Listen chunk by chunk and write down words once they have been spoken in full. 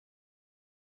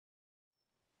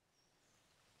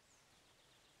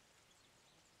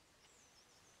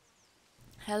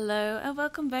Hello and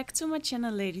welcome back to my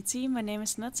channel Lady T. My name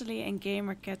is Nathalie and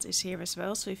Gamer Cat is here as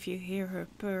well, so if you hear her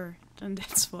purr, then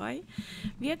that's why.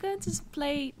 We are going to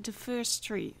play the first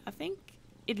tree. I think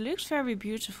it looks very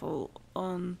beautiful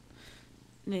on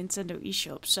Nintendo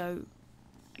eShop, so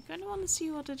I kind of want to see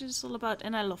what it is all about,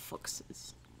 and I love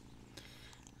foxes.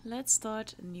 Let's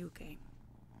start a new game.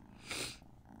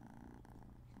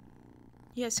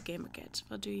 Yes, Gamer Cat,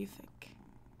 what do you think?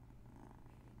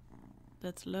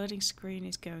 But the loading screen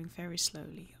is going very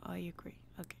slowly. I agree.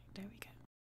 Okay, there we go.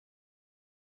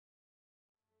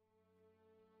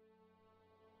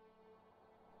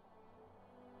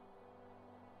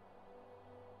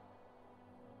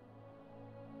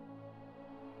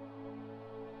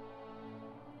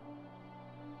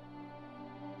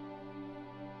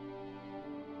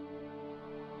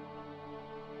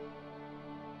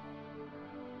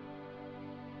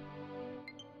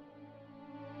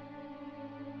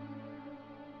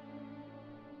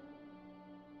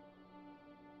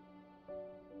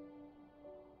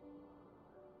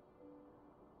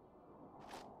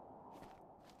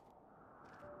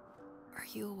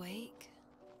 Are you awake?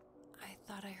 I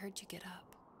thought I heard you get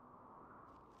up.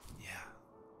 Yeah,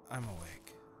 I'm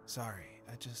awake. Sorry,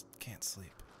 I just can't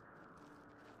sleep.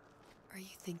 Are you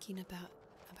thinking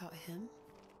about him?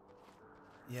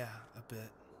 Yeah, a bit.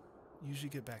 You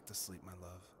should get back to sleep, my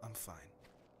love. I'm fine.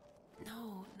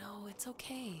 No, it's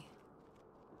okay.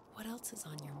 What else is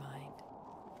on your mind?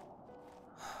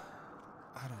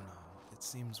 I don't know. It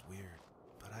seems weird,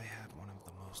 but I had one of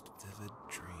the most vivid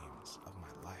dreams of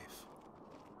my life.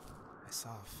 I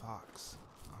saw a fox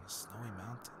on a snowy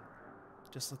mountain,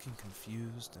 just looking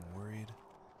confused and worried.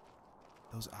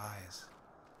 Those eyes.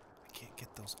 I can't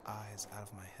get those eyes out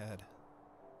of my head.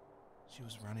 She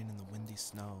was running in the windy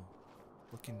snow,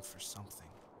 looking for something.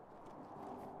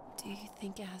 Do you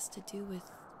think it has to do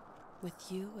with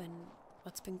you and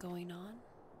what's been going on?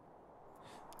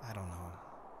 I don't know.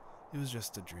 It was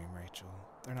just a dream, Rachel.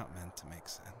 They're not meant to make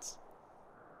sense.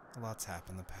 A lot's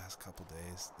happened the past couple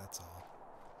days, that's all.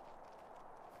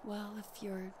 Well, if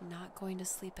you're not going to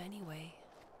sleep anyway,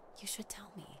 you should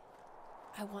tell me.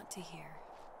 I want to hear.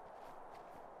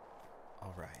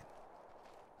 All right.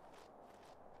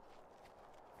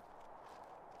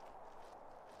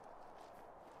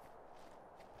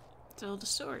 Tell the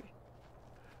story.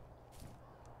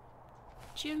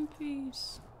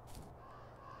 Jumpies.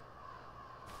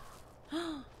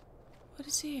 What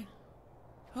is here?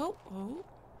 Oh.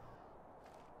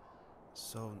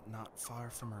 So, not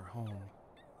far from her home,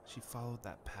 she followed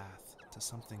that path to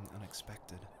something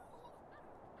unexpected.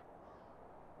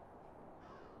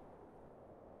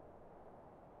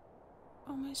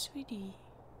 Oh, my sweetie.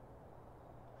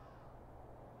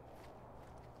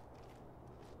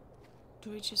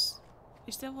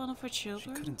 Is that one of her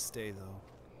children? She couldn't stay, though.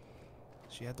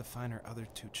 She had to find her other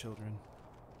two children.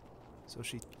 So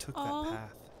she took that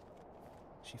path.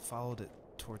 She followed it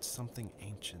towards something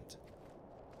ancient.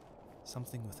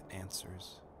 Something with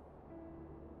answers.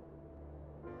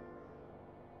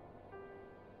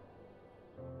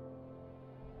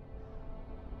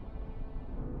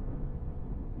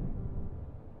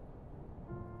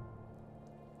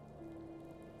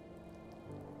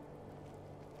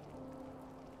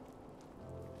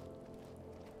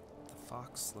 The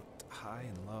fox looked high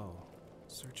and low,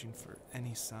 searching for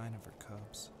any sign of her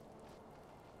cubs.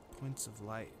 Points of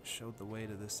light showed the way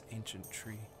to this ancient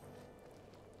tree.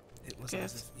 It was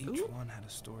as if each one had a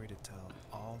story to tell,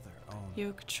 all their own.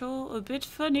 Your control a bit The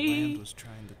funny. land was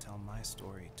trying to tell my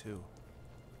story, too.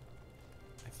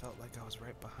 I felt like I was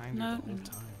right behind her the whole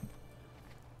time.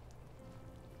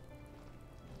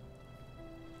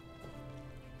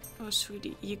 Oh,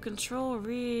 sweetie, you control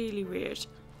really weird.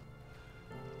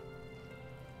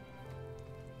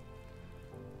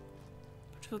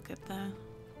 But we'll get there.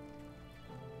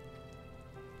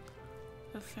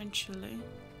 Eventually.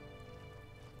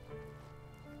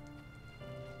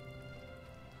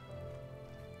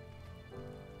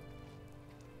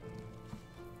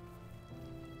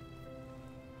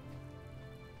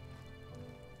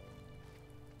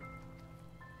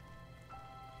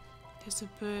 There's a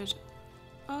bird.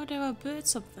 Oh, there are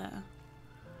birds up there.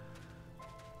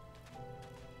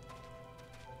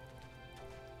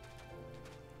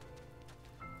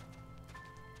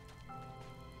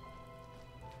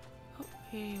 Oh,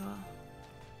 here you are.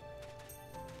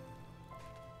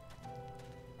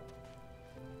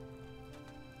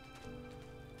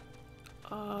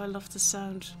 Oh, I love the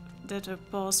sound that her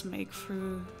paws make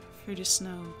through the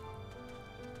snow.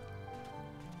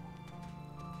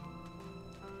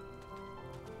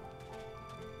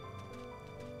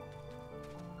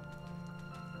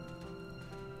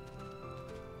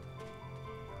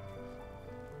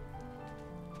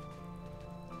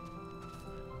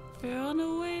 We're on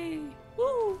our way.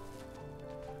 Woo!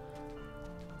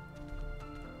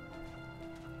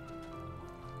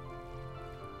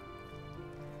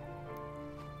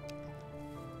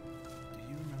 Do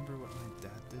you remember what my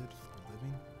dad did for a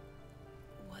living?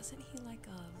 Wasn't he like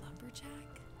a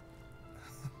lumberjack?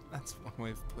 That's one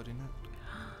way of putting it.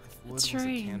 If wood That's was a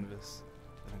right. canvas,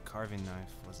 then a carving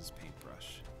knife was his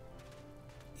paintbrush.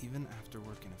 Even after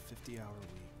working a 50-hour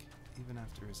week, even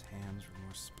after his hands were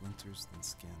more splinters than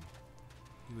skin,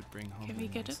 he would bring home Can the we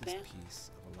get up nicest there? piece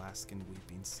of Alaskan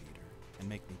weeping cedar and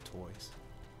make me toys.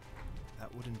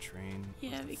 That wooden train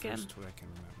Yeah, was we the can. first toy I can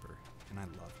remember, and I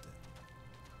loved it.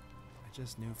 I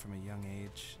just knew from a young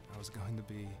age I was going to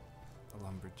be a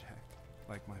lumberjack,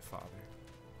 like my father.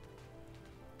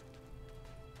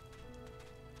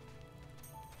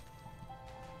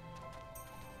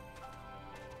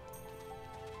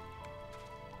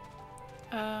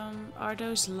 Are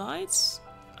those lights?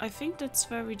 I think that's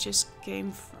where we just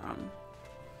came from.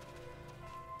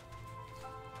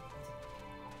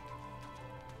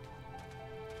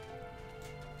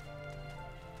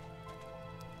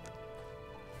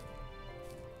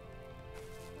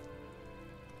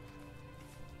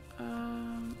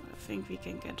 I think we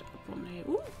can get up on here.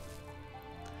 Ooh.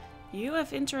 You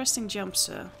have interesting jumps,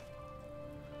 sir.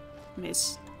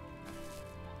 Miss.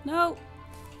 No!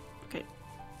 Okay.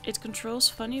 It controls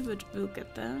funny, but we'll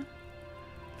get there.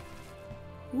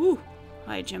 Woo!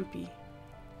 High jumpy.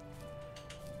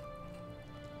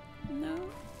 No.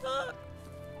 Ah.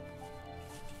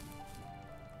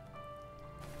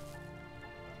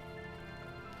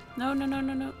 No, no, no,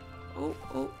 no, no. Oh,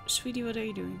 oh, sweetie, what are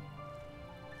you doing?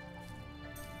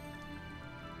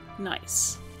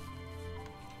 Nice.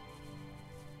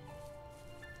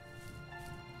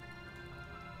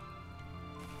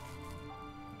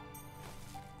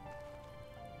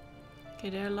 Okay,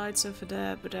 there are lights over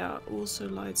there, but there are also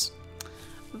lights.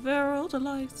 Where are all the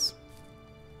lights?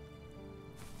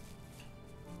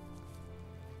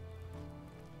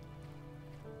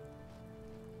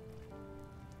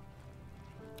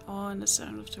 Oh, and the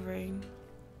sound of the rain.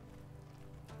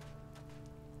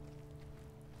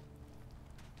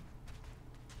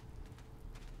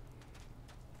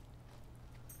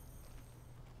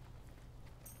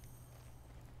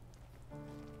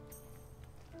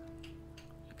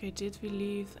 Okay, did we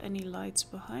leave any lights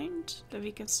behind that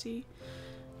we can see?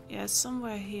 Yeah,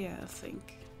 somewhere here, I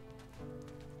think.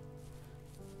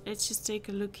 Let's just take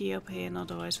a looky up here, and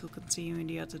otherwise we'll continue in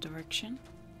the other direction.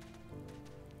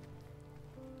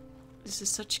 This is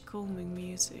such calming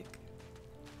music.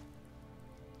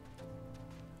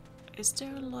 Is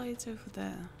there a light over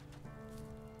there?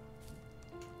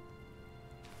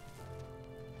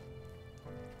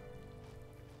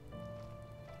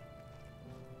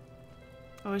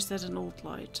 Or is that an old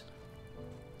light?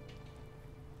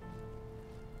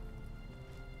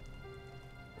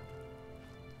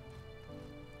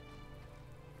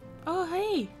 Oh,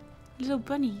 hey! Little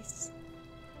bunnies.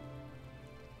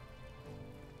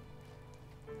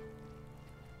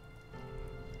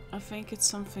 I think it's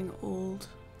something old.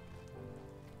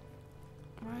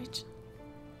 Right?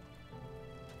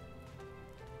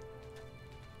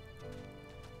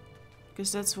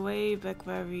 Because that's way back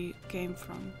where we came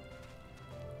from.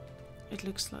 It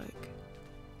looks like.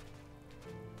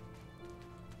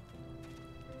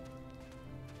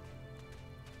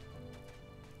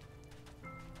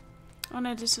 Oh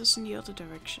no, this was in the other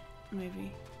direction,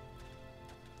 maybe.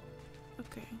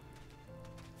 Okay.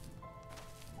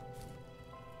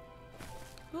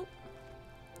 Oh.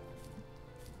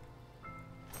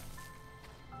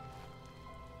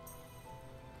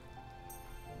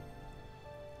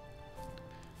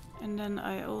 And then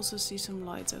I also see some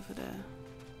lights over there.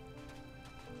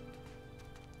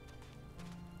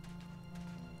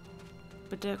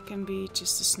 But that can be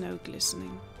just the snow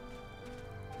glistening.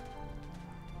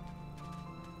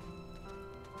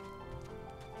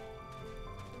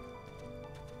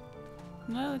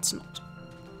 No, it's not.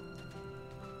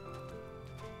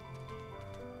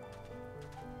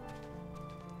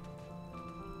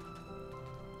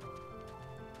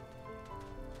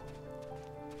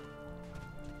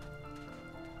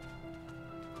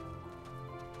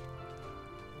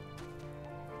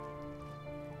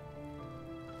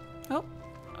 Oh,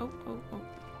 oh, oh, oh.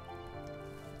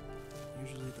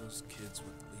 Usually those kids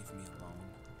would leave me alone,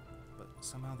 but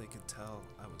somehow they could tell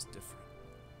I was different.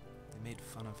 They made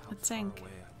fun of how far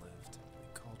away I lived.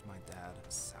 They called my dad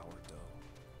sourdough.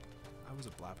 I was a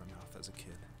blabbermouth as a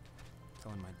kid,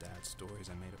 telling my dad stories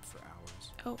I made up for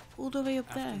hours. Oh, all the way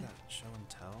up there. After that show and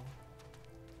tell,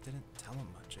 I didn't tell him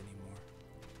much anymore.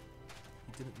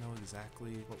 He didn't know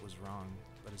exactly what was wrong,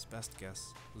 but his best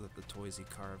guess was that the toys he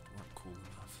carved weren't cool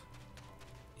enough.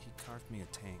 He carved me a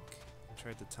tank and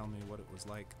tried to tell me what it was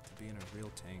like to be in a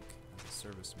real tank as a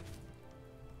serviceman.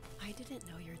 I didn't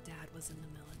know your dad was in the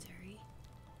military.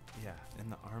 Yeah, in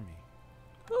the army.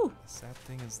 Ooh, The sad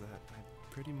thing is that I'd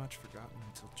pretty much forgotten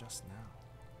until just now.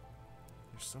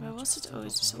 There's so where much was I it? still Oh,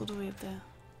 it's don't just know. all the way up there.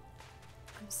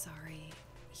 I'm sorry.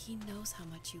 He knows how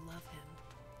much you love him.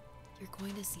 You're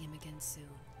going to see him again soon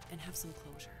and have some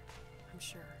closure, I'm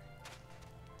sure.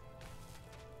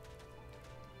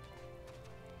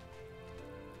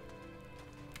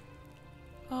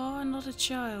 Oh, another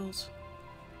child.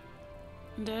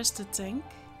 And there's the tank,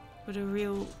 but a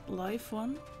real live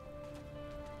one.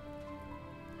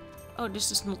 Oh,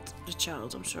 this is not the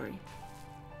child, I'm sorry.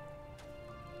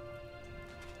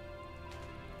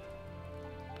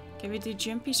 Can we do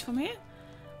jumpies from here?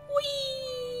 Whee!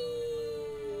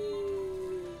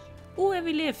 Ooh,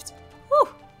 heavy lift. Woo!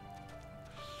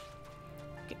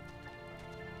 Okay.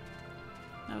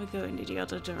 Now we go into the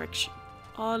other direction.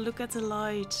 Oh, look at the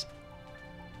light.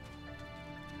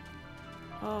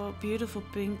 Oh, beautiful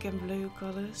pink and blue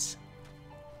colors.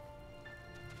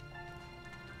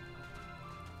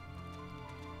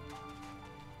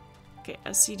 Okay,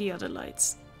 I see the other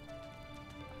lights.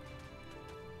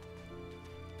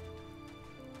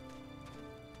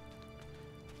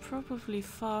 Probably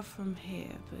far from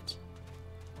here, but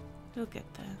we'll get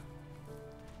there.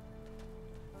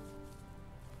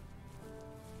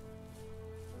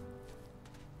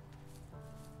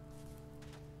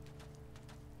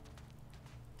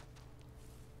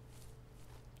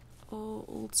 All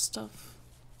old stuff,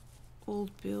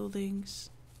 old buildings,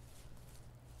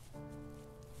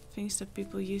 things that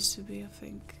people used to be, I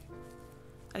think.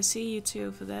 I see you two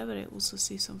over there, but I also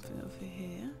see something over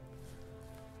here.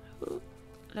 Ooh,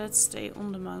 let's stay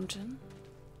on the mountain.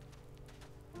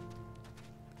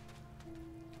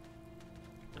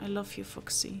 I love you,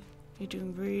 Foxy. You're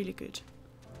doing really good.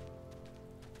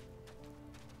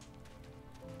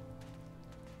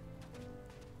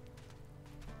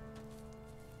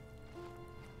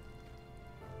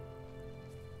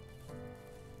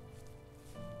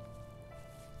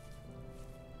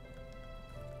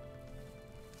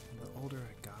 The older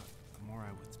I got, the more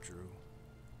I withdrew.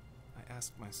 I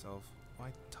asked myself,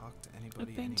 why talk to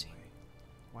anybody painting. anyway?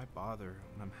 Why bother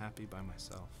when I'm happy by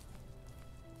myself?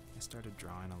 I started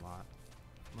drawing a lot,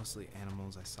 mostly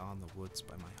animals I saw in the woods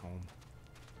by my home.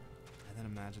 I then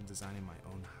imagined designing my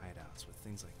own hideouts with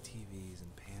things like TVs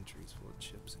and pantries full of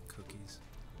chips and cookies.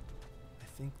 I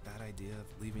think that idea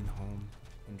of leaving home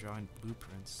and drawing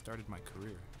blueprints started my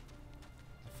career.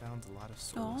 I found a lot of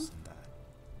solace in that.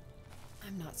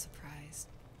 I'm not surprised,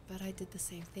 but I did the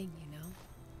same thing, you know?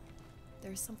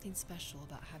 There's something special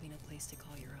about having a place to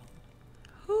call your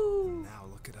own. Ooh. Now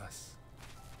look at us.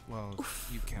 Well,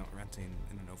 you count renting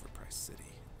in an overpriced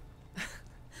city.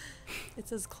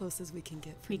 It's as close as we can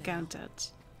get for We now. count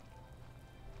that.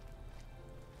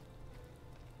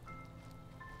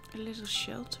 A little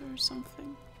shelter or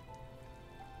something.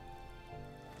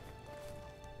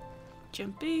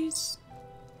 Jumpies.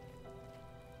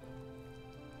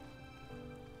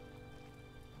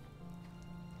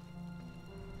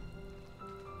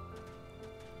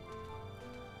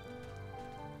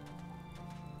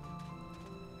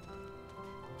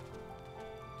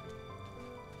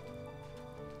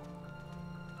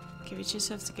 Okay, we just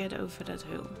have to get over that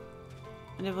hill.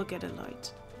 And then we'll get a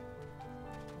light.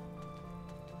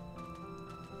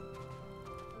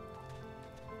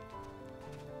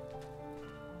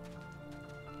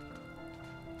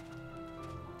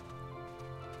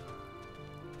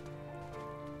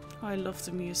 Oh, I love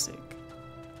the music.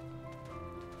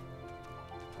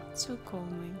 It's so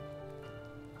calming.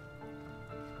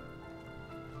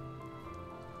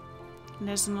 And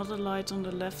there's another light on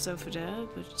the left over there,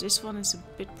 but this one is a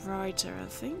bit brighter, I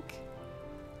think.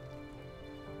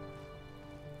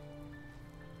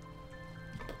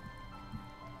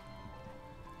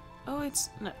 Oh,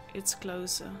 no, it's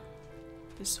closer.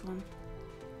 This one.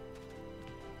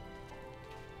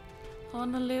 Oh,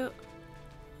 and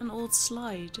an old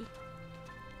slide.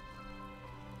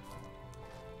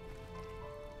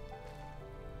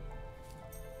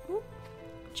 Ooh,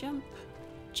 jump,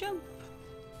 jump.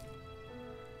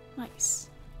 Nice.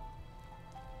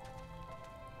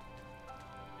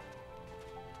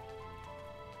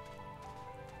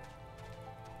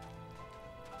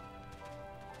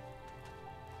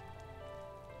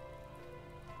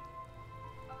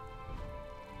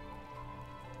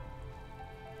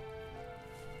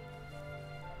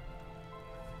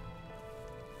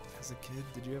 As a kid,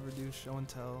 did you ever do show and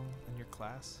tell in your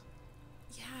class?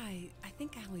 Yeah, I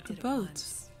think I only did it boat.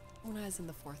 once. When I was in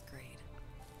the 4th grade.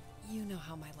 You know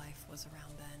how my life was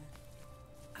around then.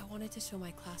 I wanted to show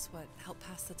my class what helped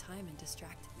pass the time and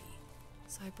distracted me.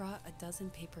 So I brought a dozen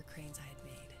paper cranes I had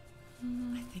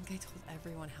made. I think I told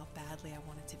everyone how badly I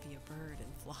wanted to be a bird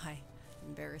and fly,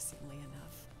 embarrassingly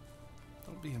enough.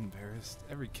 Don't be embarrassed.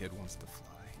 Every kid wants to fly.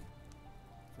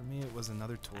 For me, it was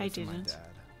another toy from my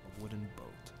dad, a wooden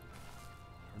boat.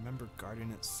 I remember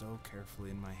guarding it so carefully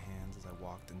in my hands as I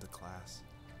walked into class.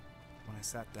 When I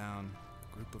sat down,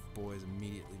 a group of boys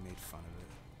immediately made fun of it.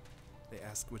 They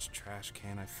asked which trash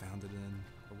can I found it in,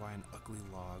 or why an ugly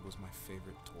log was my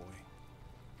favorite toy.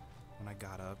 When I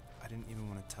got up, I didn't even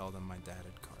want to tell them my dad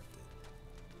had carved it.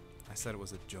 I said it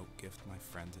was a joke gift my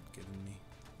friend had given me.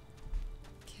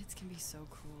 Kids can be so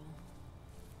cruel.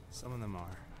 Some of them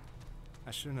are.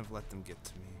 I shouldn't have let them get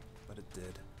to me, but it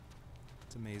did.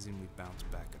 It's amazing we bounced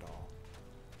back at all.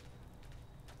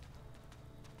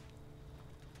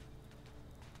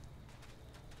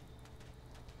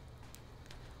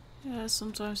 Yeah,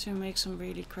 sometimes we make some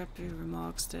really crappy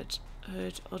remarks that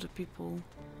hurt other people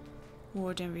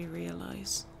more than we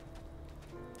realize.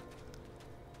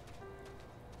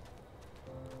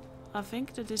 I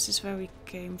think that this is where we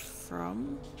came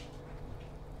from,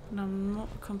 and I'm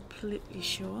not completely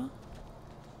sure.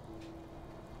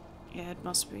 Yeah, it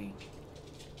must be.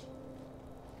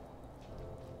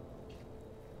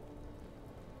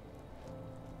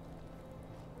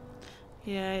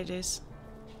 Yeah, it is.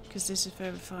 Because this is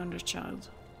where we found our child.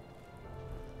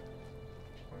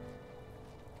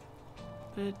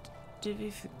 But did we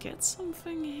forget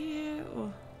something here,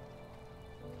 or?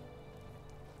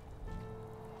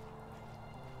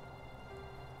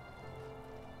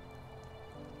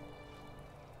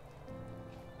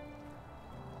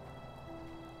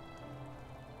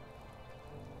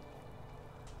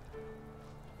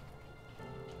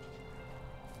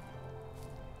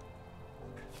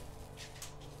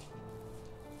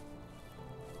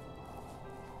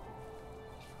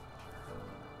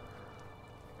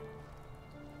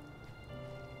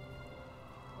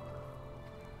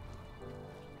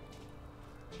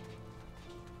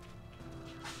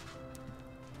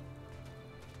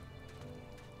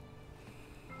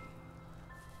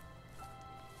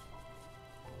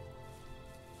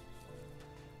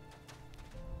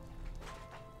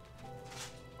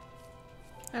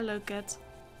 Hello, cat.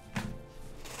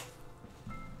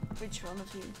 Which one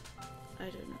of you? I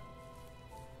don't know.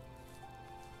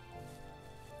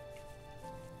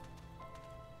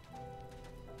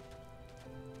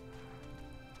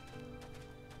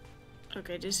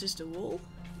 Okay, this is the wall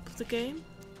of the game.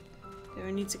 Then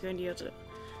we need to go in the other.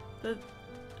 But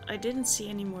I didn't see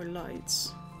any more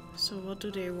lights. So what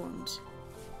do they want?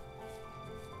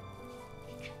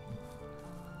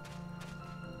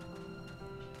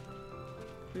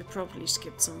 We probably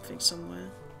skipped something somewhere.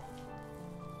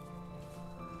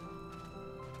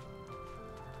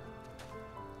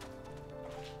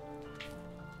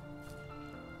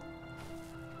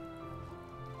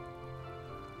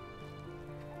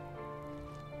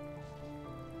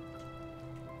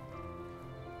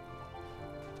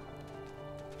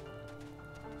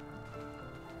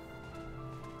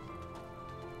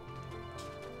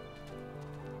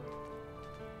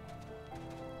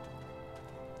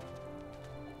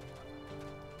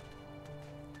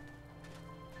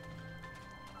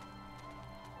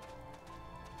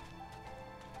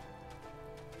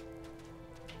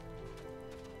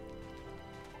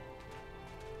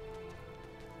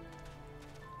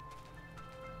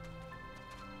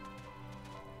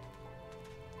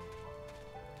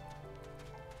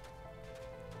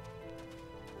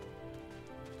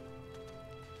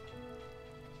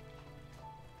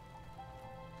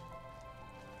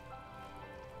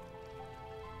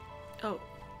 Oh.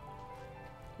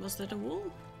 Was that a wall?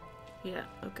 Yeah,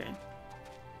 okay.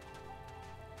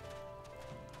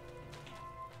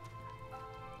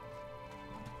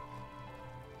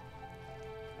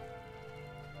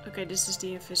 Okay, this is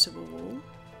the invisible wall.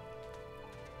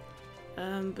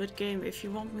 But game, if you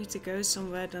want me to go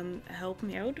somewhere, then help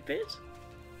me out a bit.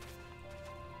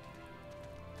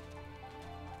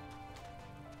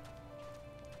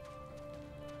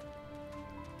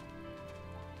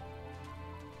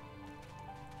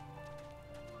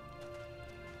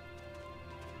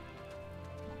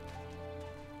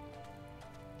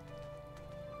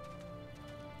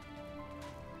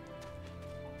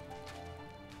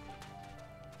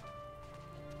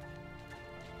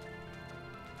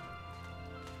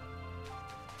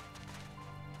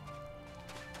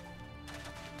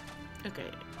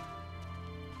 Okay.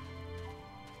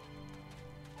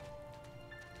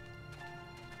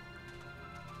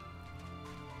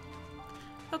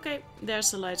 Okay,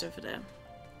 there's the light over there.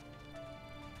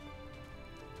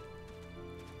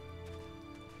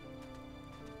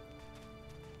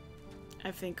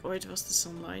 think, or it was the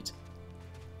sunlight.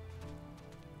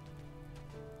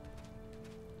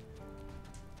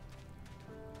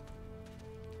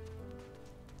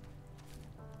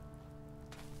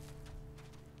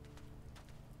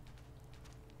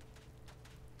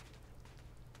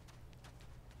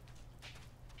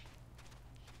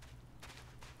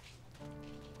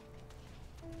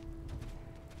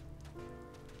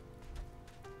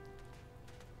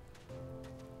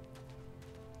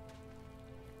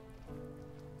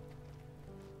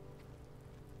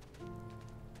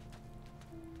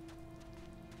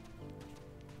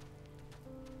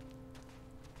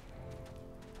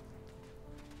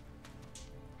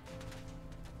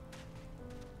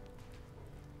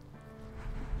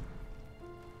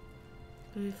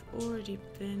 We've already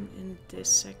been in this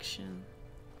section.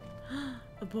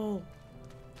 A ball.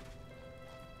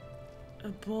 A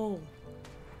ball.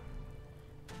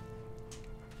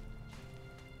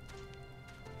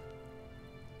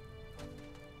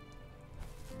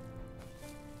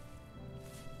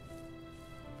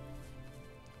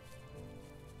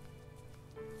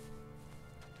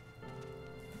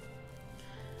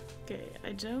 Okay,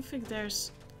 I don't think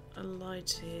there's a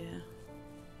light here.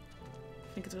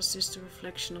 I think it was just a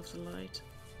reflection of the light.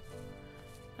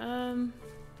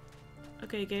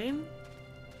 Okay, game.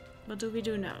 What do we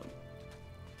do now?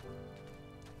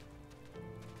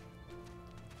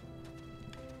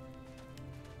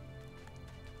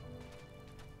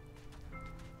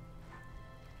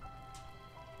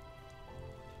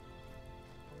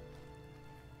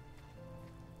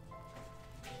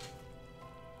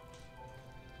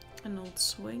 An old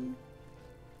swing.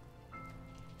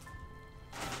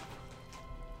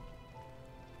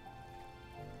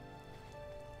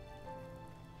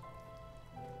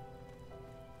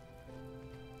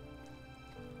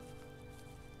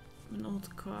 An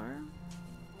old car.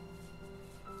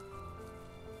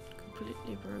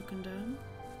 Completely broken down.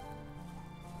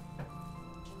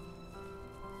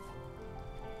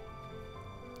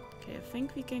 Okay, I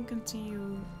think we can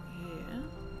continue here.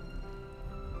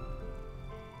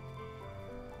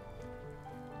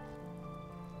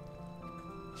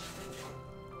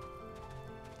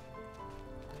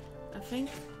 I think,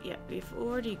 yeah, we've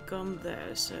already gone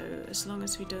there, so as long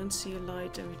as we don't see a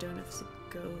light, then we don't have to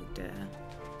go there.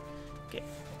 Okay,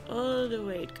 all the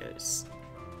way it goes.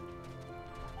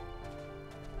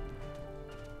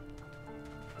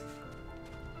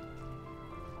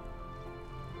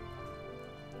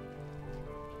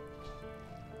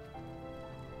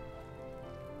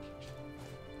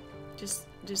 Just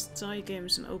this Thai game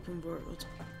is an open world.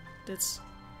 That's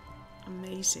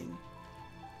amazing.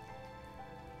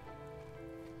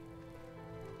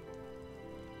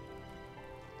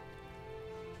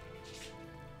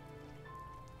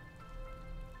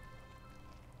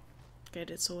 Okay,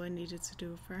 that's all I needed to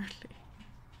do apparently.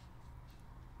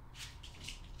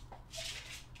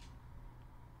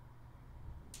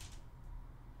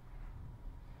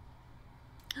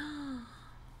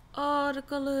 Oh, the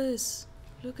colors!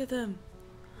 Look at them.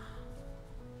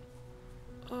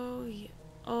 Oh yeah.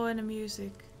 Oh, and the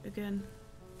music again.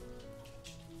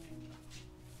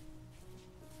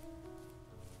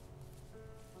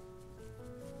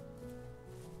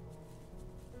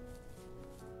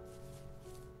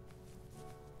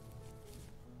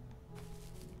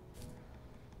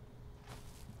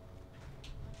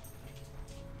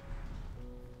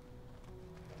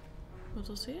 What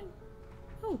was here?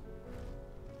 Oh,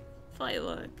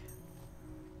 firework.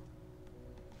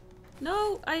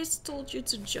 No, I told you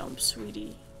to jump,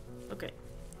 sweetie. Okay.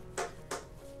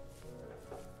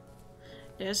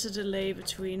 There's a delay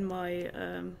between my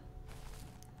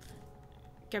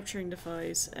capturing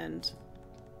device and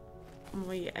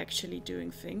me actually doing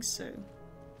things, so.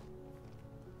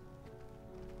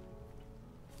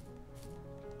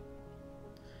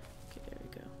 Okay, there we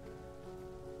go.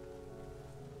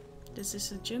 This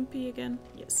is a jumpy again?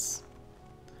 Yes.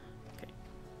 Okay.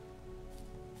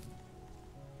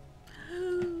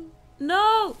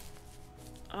 No!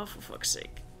 Oh, for fuck's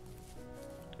sake.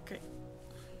 Okay.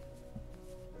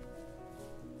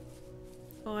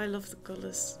 Oh, I love the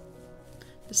colors.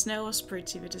 The snow was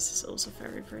pretty, but this is also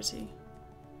very pretty.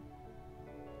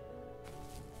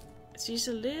 It's just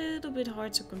a little bit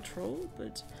hard to control,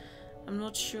 but I'm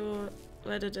not sure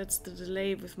whether that's the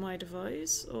delay with my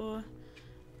device or...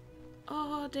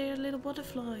 Oh, they're little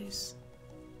butterflies.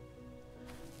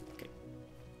 Okay.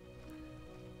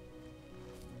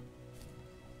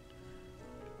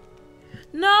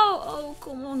 No! Oh,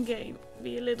 come on, game.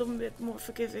 Be a little bit more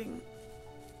forgiving.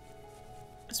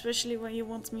 Especially when you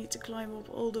want me to climb up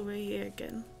all the way here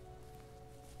again.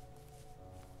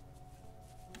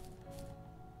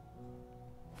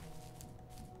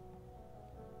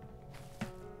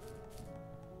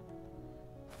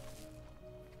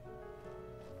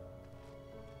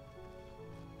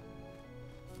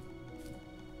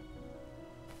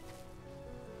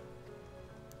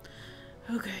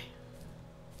 Okay.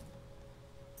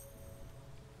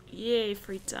 Yay,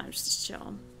 3 times this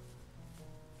charm.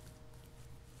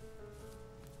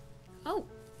 Oh,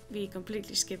 we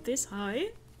completely skipped this. Hi.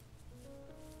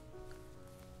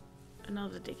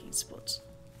 Another digging spot.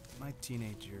 My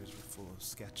teenage years were full of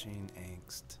sketching,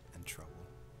 angst, and trouble.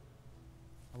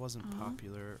 I wasn't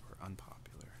popular or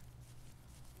unpopular.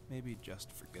 Maybe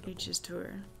just forgettable. You just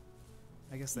were.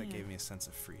 I guess that gave me a sense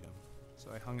of freedom. So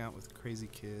I hung out with crazy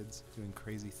kids, doing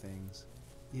crazy things,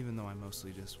 even though I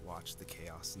mostly just watched the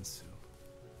chaos ensue.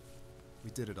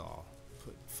 We did it all.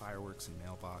 Put fireworks in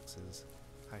mailboxes,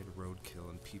 hide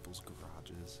roadkill in people's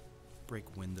garages,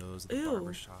 break windows at the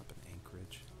barbershop in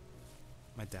Anchorage.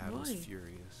 My dad was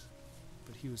furious,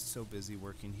 but he was so busy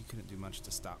working he couldn't do much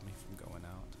to stop me from going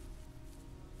out.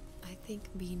 I think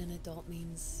being an adult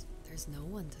means there's no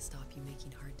one to stop you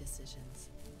making hard decisions.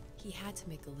 He had to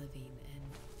make a living,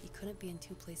 and he couldn't be in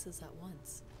 2 places at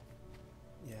once.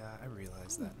 Yeah, I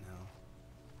realize that now.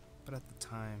 But at the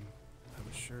time, I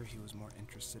was sure he was more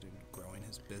interested in growing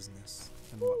his business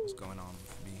than what was going on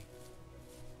with me.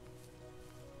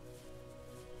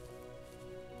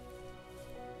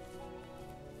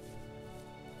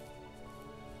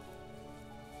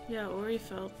 Yeah, or he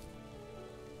felt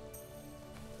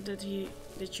that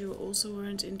you also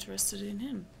weren't interested in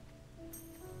him.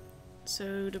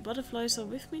 So the butterflies are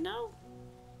with me now?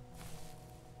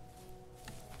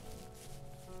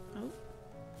 Oh.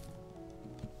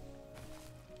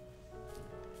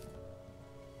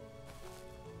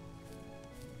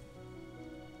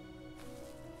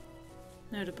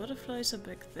 No, the butterflies are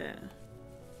back there.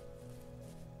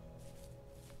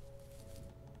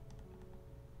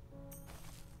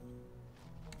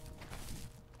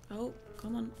 Oh,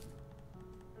 come on.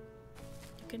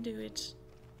 You can do it.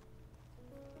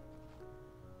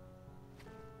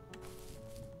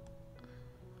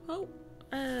 Oh,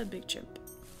 big jump.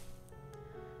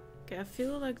 Okay, I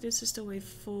feel like this is the way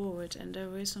forward and there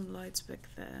were some lights back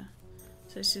there.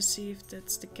 So let's just see if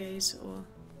that's the case or...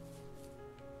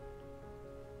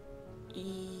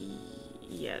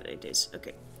 Yeah, it is.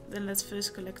 Okay, then let's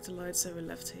first collect the lights that were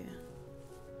left here.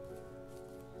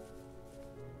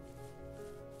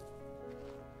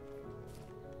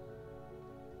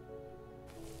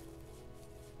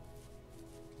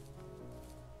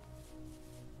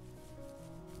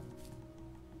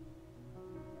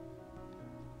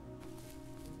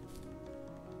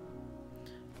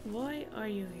 Why are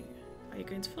you here? Are you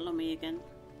going to follow me again?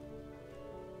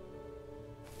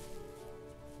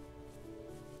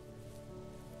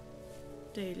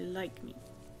 They like me.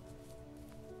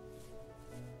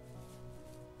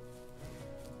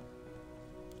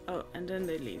 Oh, and then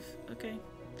they leave. Okay.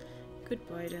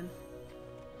 Goodbye then.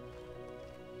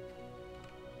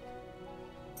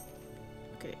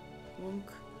 Okay, wonk.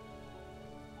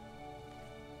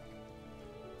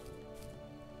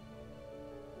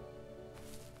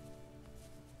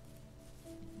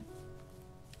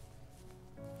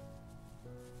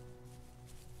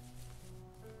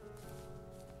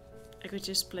 I could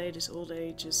just play this all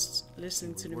day, just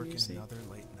listening to the music. Another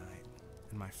late night,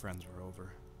 and my friends were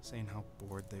over, saying how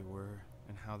bored they were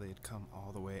and how they had come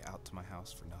all the way out to my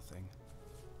house for nothing.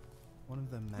 One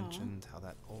of them mentioned how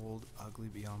that old, ugly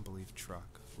beyond belief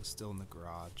truck was still in the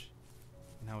garage,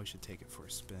 and how we should take it for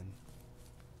a spin.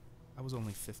 I was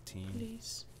only 15,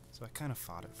 so I kind of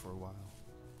fought it for a while.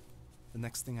 The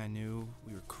next thing I knew,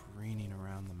 we were careening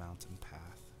around the mountain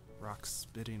path, rocks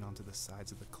spitting onto the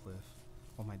sides of the cliff,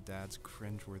 while my dad's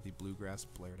cringeworthy bluegrass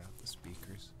blared out the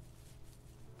speakers.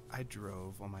 I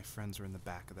drove while my friends were in the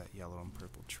back of that yellow and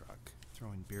purple truck,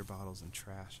 throwing beer bottles and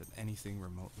trash at anything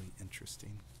remotely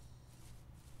interesting.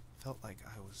 Felt like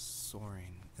I was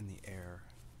soaring in the air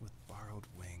with borrowed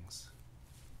wings.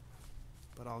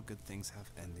 But all good things have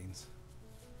endings.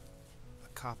 A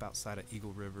cop outside of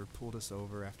Eagle River pulled us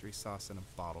over after he saw us in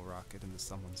a bottle rocket into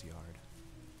someone's yard.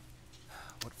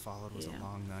 What followed was a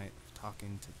long night of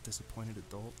talking to disappointed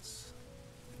adults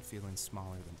and feeling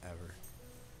smaller than ever.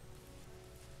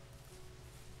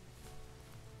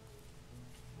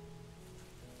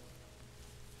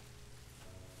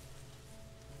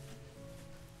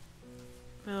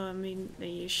 Well, I mean, then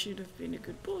you should have been a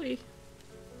good boy.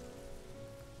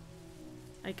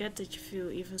 I get that you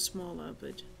feel even smaller,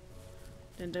 but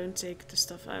then don't take the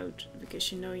stuff out,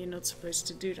 because you know you're not supposed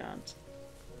to do that.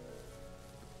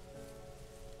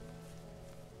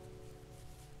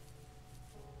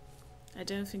 I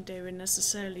don't think they were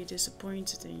necessarily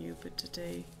disappointed in you, but that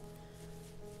they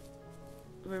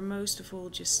were most of all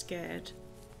just scared,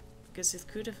 because it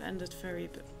could have ended very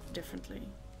differently.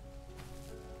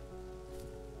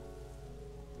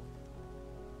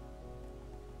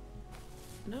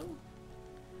 No?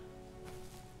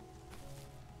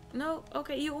 No,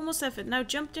 okay, you almost have it. Now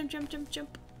jump, jump, jump, jump,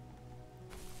 jump.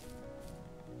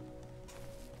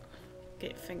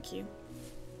 Okay, thank you.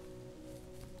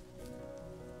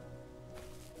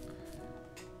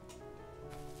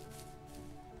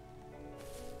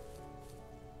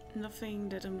 Nothing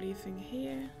that I'm leaving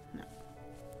here. No.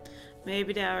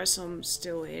 Maybe there are some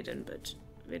still hidden, but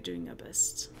we're doing our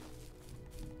best.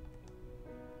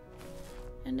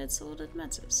 And that's all that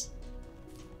matters.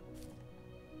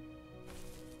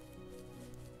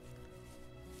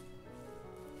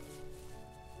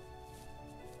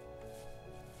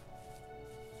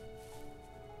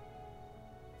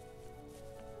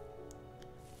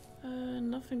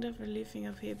 Nothing that we're leaving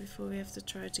up here before we have to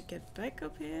try to get back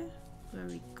up here. When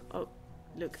we... oh,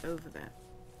 look over there.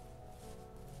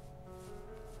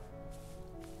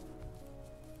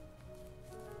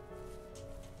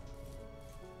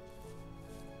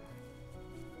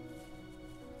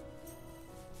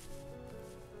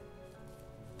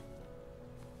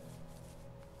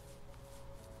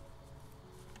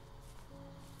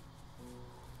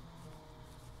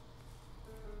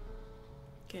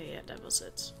 Okay, yeah, that was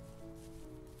it.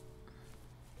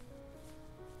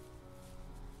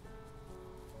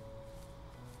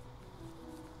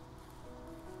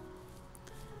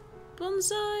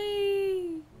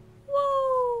 Bonsai!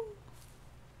 Woo!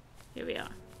 Here we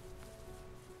are.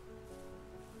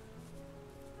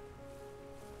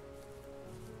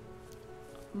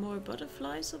 More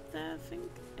butterflies up there, I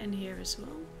think, and here as well.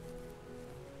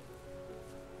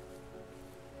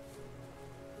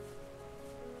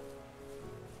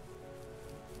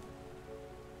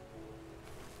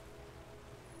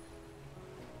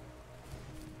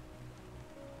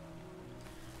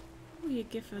 Oh, you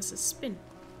give us a spin.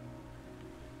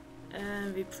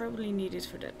 We probably need it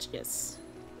for that, yes.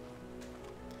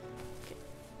 Okay.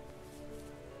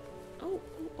 Oh,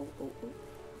 oh, oh, oh, oh.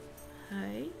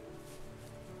 Hi.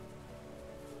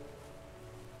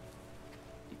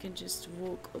 You can just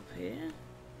walk up here.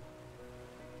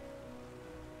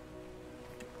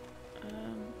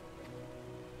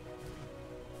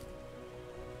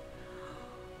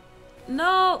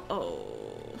 No!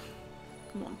 Oh,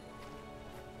 come on.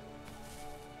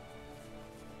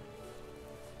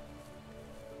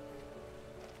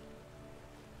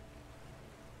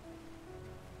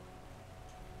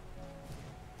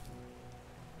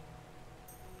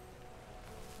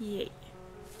 Yay.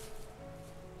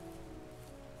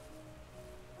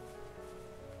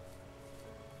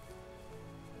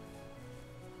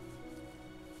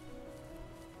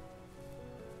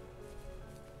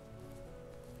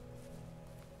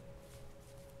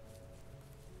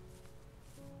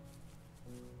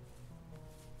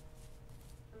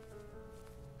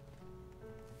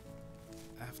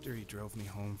 After he drove me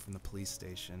home from the police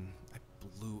station, I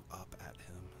blew up at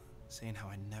him, saying how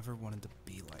I never wanted to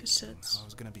be like him, how I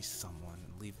was gonna be someone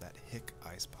and leave that hick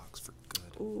icebox for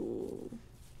good. Ooh.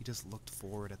 He just looked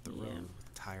forward at the road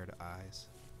with tired eyes.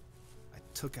 I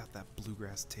took out that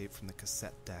bluegrass tape from the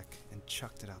cassette deck and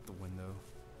chucked it out the window.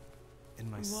 In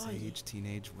my sage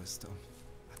teenage wisdom,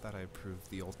 I thought I proved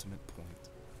the ultimate point.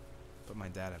 But my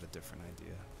dad had a different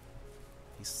idea.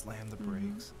 He slammed the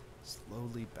brakes,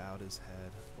 slowly bowed his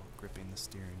head while gripping the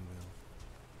steering wheel,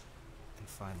 and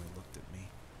finally looked at me.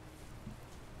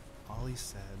 All he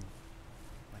said,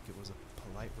 like it was a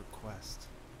polite request,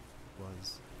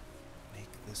 was, "Make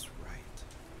this right."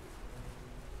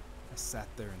 I sat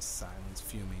there in silence,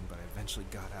 fuming, but I eventually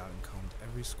got out and combed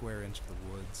every square inch of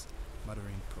the woods,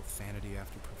 muttering profanity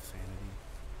after profanity.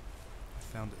 I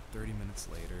found it 30 minutes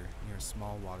later, near a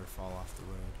small waterfall off the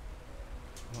road.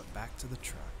 I went back to the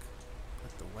truck,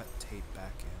 put the wet tape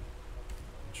back in,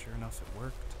 and sure enough it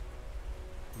worked.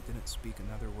 We didn't speak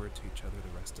another word to each other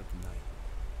the rest of the night.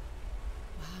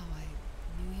 Wow, I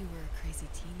knew you were a crazy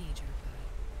teenager, but...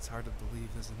 It's hard to believe,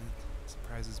 isn't it? It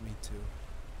surprises me too.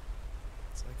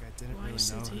 It's like I didn't really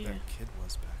know who that kid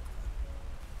was back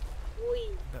then.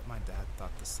 Whee! I bet my dad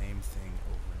thought the same thing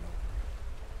over and over.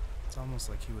 It's almost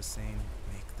like he was saying,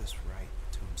 make this right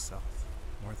to himself,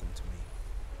 more than to me.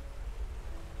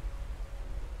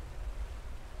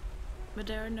 But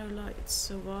there are no lights,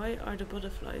 so why are the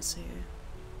butterflies here?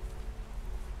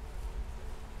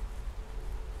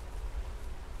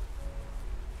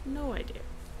 No idea.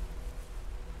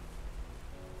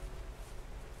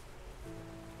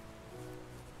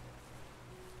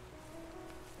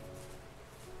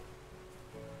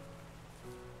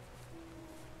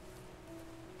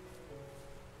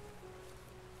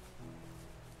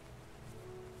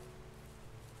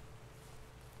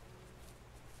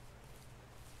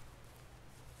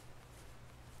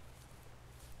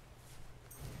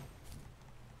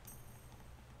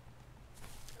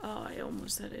 Oh, I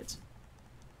almost had it.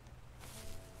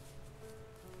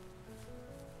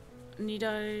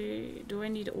 Do I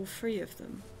need all 3 of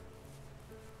them?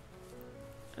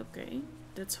 Okay,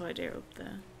 that's why they're up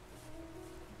there.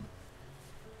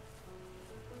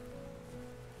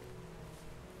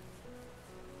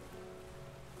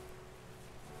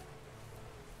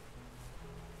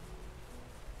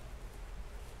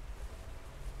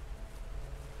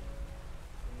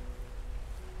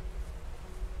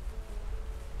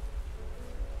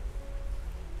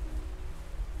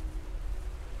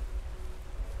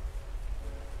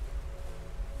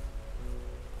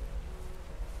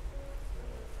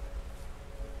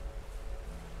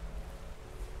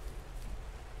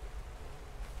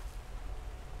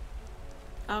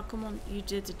 Oh, come on, you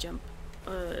did the jump.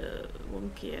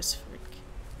 Wonky as frick.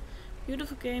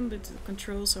 Beautiful game, but the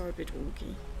controls are a bit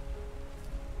wonky.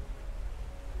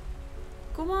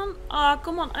 Come on! Ah,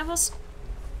 come on, I was...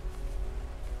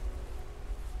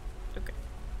 Okay.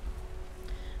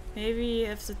 Maybe you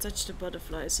have to touch the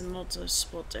butterflies and not the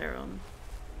spot they're on.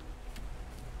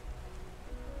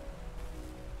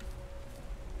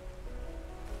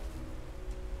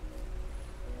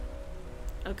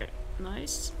 Okay,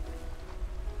 nice.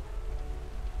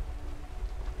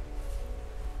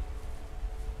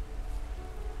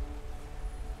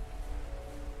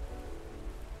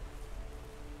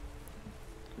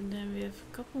 And then we have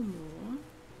a couple more.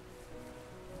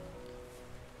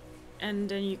 And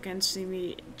then you can see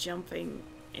me jumping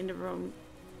in the wrong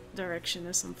direction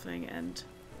or something and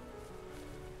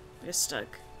we're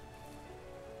stuck.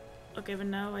 Okay, but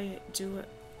now I do it.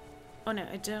 Oh no,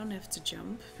 I don't have to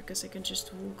jump because I can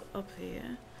just walk up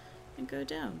here and go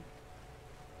down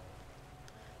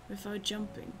without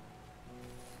jumping.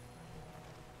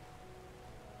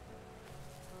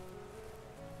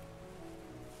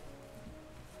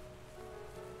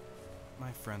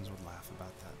 My friends would laugh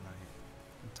about that night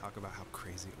and talk about how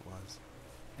crazy it was,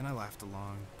 and I laughed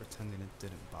along, pretending it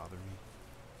didn't bother me.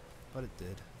 But it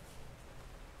did.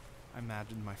 I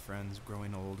imagined my friends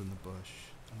growing old in the bush,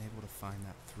 unable to find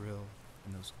that thrill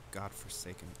in those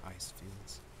godforsaken ice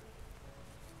fields.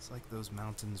 It's like those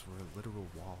mountains were a literal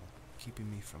wall, keeping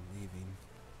me from leaving,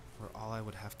 where all I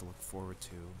would have to look forward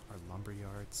to are lumber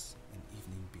yards and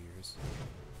evening beers.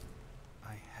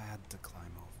 I had to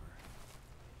climb over.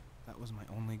 That was my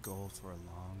only goal for a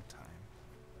long time.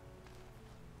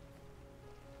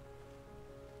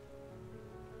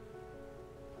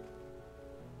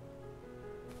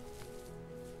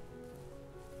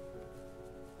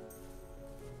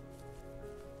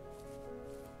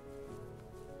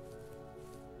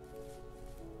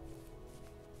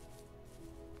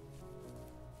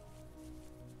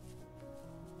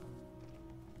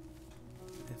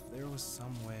 If there was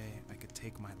some way I could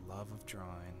take my love of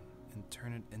drawing and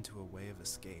turn it into a way of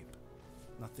escape,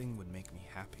 nothing would make me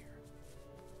happier.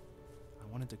 I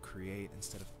wanted to create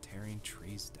instead of tearing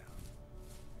trees down.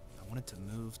 I wanted to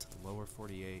move to the lower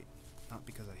 48, not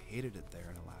because I hated it there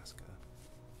in Alaska,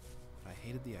 but I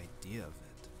hated the idea of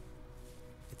it.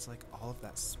 It's like all of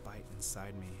that spite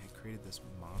inside me had created this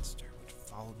monster which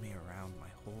followed me around my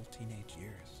whole teenage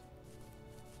years.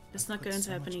 It's not going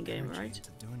to happen in game, right?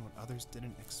 Into doing what others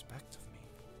didn't expect of me.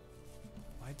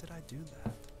 Why did I do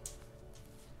that?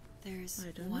 There's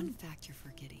one fact you're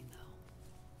forgetting,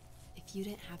 though. If you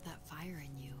didn't have that fire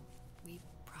in you, we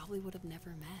probably would have never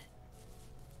met.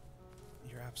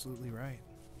 You're absolutely right.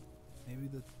 Maybe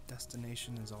the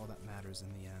destination is all that matters in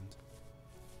the end.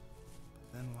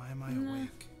 But then why am I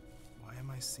awake? Why am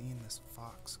I seeing this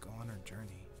fox go on her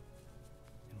journey?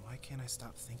 And why can't I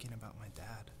stop thinking about my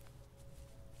dad?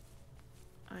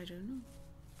 I don't know.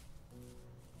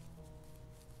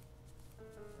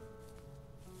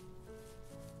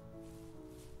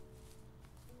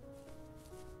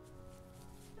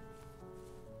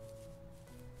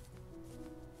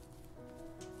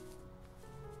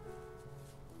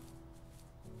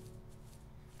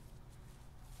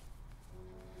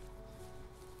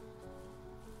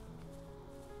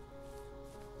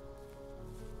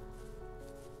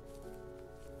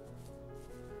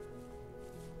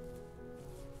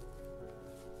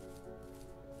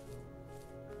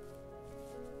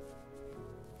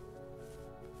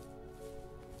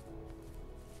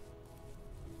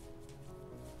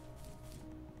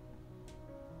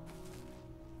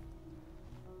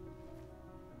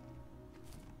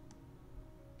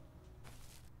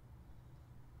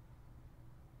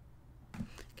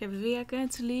 Okay, but we are going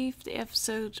to leave the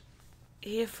episode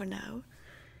here for now.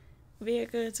 We are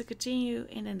going to continue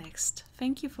in the next.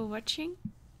 Thank you for watching,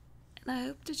 and I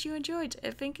hope that you enjoyed. I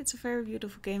think it's a very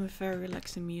beautiful game with very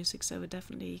relaxing music, so we're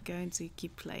definitely going to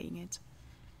keep playing it.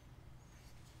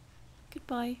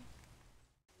 Goodbye.